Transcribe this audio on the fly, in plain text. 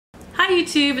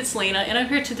YouTube, it's Lena, and I'm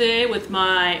here today with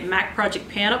my Mac Project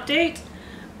Pan update.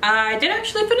 I did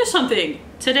actually finish something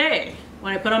today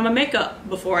when I put on my makeup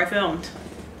before I filmed,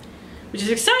 which is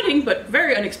exciting but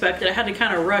very unexpected. I had to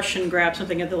kind of rush and grab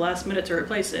something at the last minute to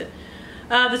replace it.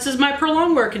 This is my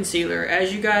Prolong Wear Concealer.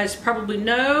 As you guys probably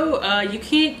know, you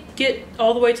can't get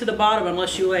all the way to the bottom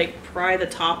unless you like pry the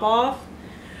top off,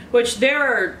 which there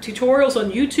are tutorials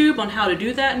on YouTube on how to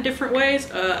do that in different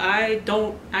ways. I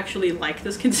don't actually like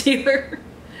this concealer.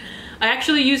 I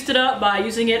actually used it up by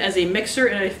using it as a mixer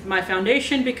in my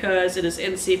foundation because it is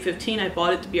NC15. I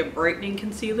bought it to be a brightening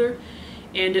concealer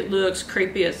and it looks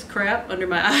crepey as crap under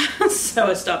my eyes, so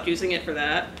I stopped using it for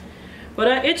that.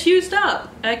 But it's used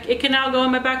up. It can now go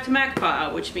in my back to Mac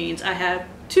pile, which means I have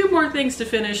 2 more things to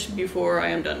finish before I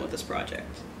am done with this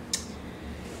project.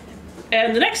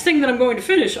 And the next thing that I'm going to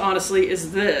finish, honestly,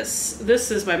 is this. This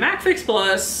is my Mac Fix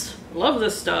Plus. Love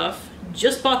this stuff.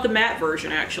 Just bought the matte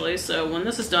version, actually, so when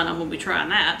this is done, I'm going to be trying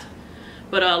that.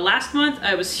 But last month,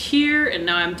 I was here, and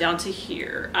now I'm down to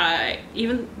here.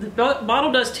 Even the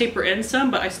bottle does taper in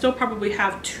some, but I still probably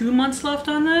have 2 months left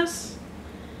on this.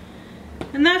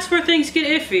 And that's where things get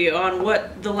iffy on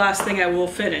what the last thing I will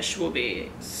finish will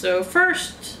be. So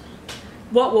first,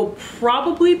 what will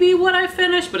probably be what I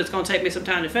finish, but it's going to take me some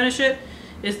time to finish it,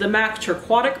 is the MAC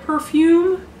Turquoise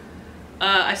perfume.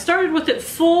 I started with it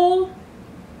full.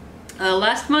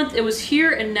 Last month it was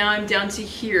here and now I'm down to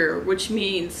here, which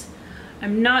means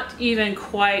I'm not even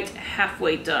quite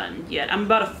halfway done yet. I'm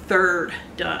about 1/3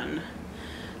 done.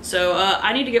 So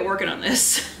I need to get working on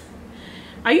this.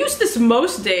 I use this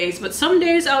most days, but some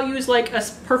days I'll use like a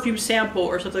perfume sample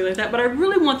or something like that, but I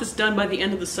really want this done by the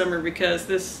end of the summer because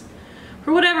this,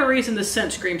 for whatever reason, the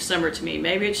scent screams summer to me.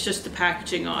 Maybe it's just the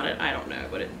packaging on it, I don't know,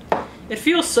 but it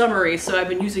feels summery, so I've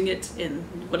been using it in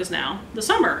what is now the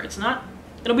summer. It's not,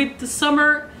 it'll be the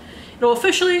summer, it'll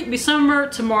officially be summer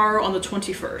tomorrow on the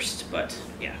 21st, but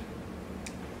yeah.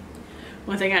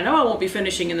 One thing I know I won't be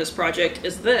finishing in this project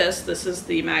is this. This is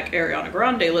the MAC Ariana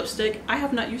Grande lipstick. I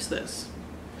have not used this.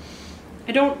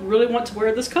 I don't really want to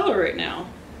wear this color right now.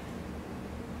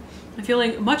 I'm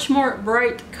feeling much more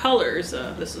bright colors.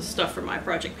 This is stuff from my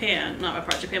Project Pan, not my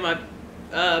Project Pan, my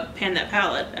Pan That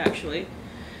palette actually.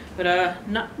 But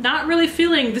not really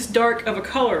feeling this dark of a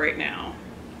color right now.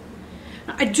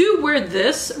 I do wear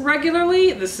this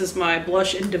regularly. This is my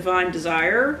blush in Divine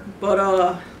Desire,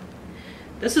 but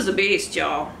this is a beast,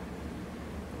 y'all.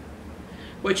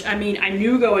 Which, I mean, I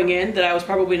knew going in that I was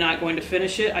probably not going to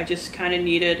finish it. I just kind of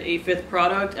needed a 5th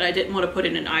product and I didn't want to put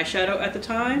in an eyeshadow at the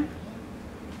time.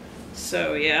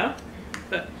 So yeah,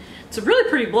 but it's a really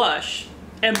pretty blush.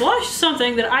 And blush is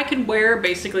something that I can wear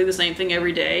basically the same thing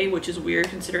every day, which is weird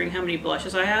considering how many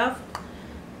blushes I have.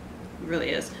 It really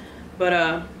is.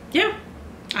 But yeah,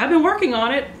 I've been working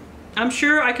on it. I'm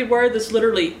sure I could wear this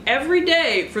literally every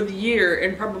day for the year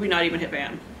and probably not even hit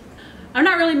ban. I'm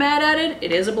not really mad at it.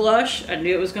 It is a blush. I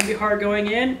knew it was going to be hard going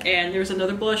in, and there's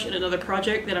another blush in another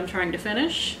project that I'm trying to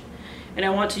finish. And I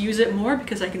want to use it more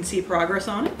because I can see progress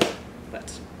on it.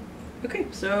 But okay,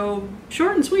 so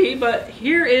short and sweet, but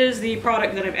here is the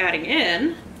product that I'm adding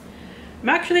in. I'm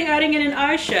actually adding in an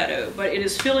eyeshadow, but it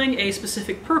is filling a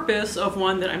specific purpose of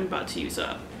one that I'm about to use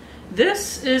up.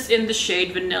 This is in the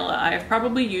shade Vanilla. I have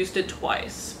probably used it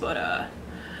twice, but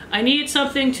I need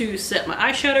something to set my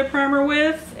eyeshadow primer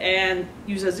with and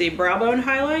use as a brow bone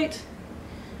highlight.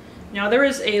 Now there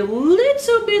is a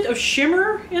little bit of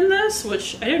shimmer in this,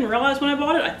 which I didn't realize when I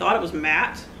bought it. I thought it was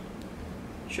matte.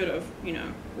 Should have, you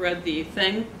know, read the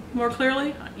thing more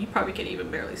clearly. You probably can even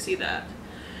barely see that.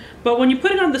 But when you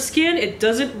put it on the skin, it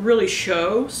doesn't really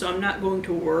show, so I'm not going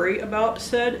to worry about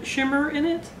said shimmer in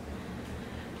it.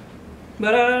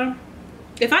 But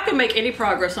if I can make any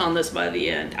progress on this by the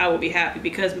end, I will be happy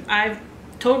because I've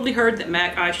totally heard that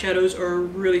MAC eyeshadows are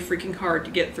really freaking hard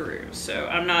to get through. So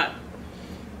I'm not,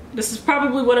 this is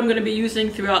probably what I'm going to be using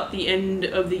throughout the end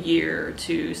of the year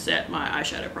to set my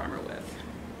eyeshadow primer with.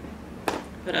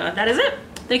 But that is it.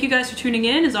 Thank you guys for tuning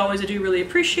in. As always, I do really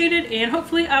appreciate it, and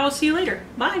hopefully I will see you later.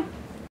 Bye!